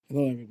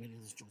Hello, everybody.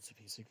 This is Joseph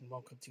Hasek, and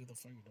welcome to the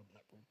FiredUp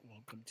Network.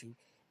 Welcome to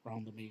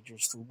Round the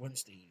Majors for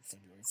Wednesday,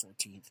 February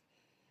 14th.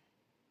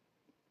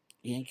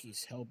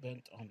 Yankees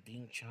hell-bent on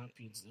being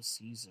champions this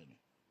season.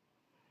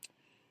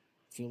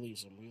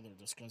 Phillies and Wheeler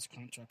discuss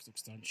contract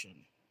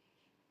extension.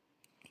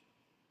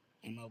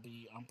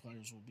 MLB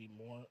umpires will be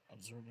more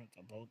observant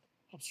about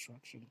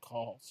obstruction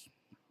calls.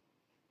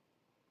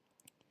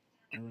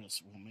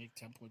 Harris will make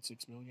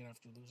 $10.6 million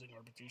after losing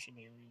arbitration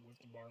hearing with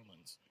the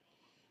Marlins.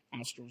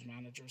 Astros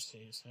manager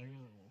says Harris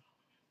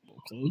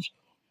will close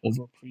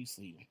over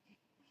Priestley.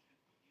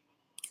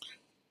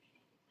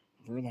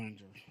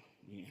 Verlander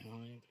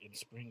behind in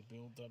spring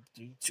build-up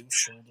due to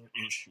shoulder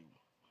issue.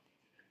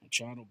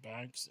 Machado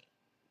bags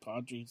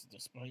Padres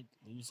despite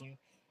losing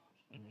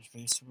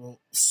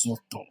irreplaceable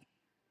Soto.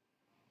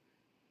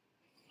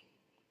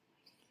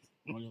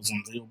 Royals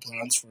unveil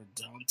plans for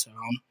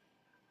downtown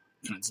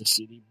Kansas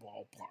City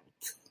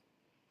ballpark.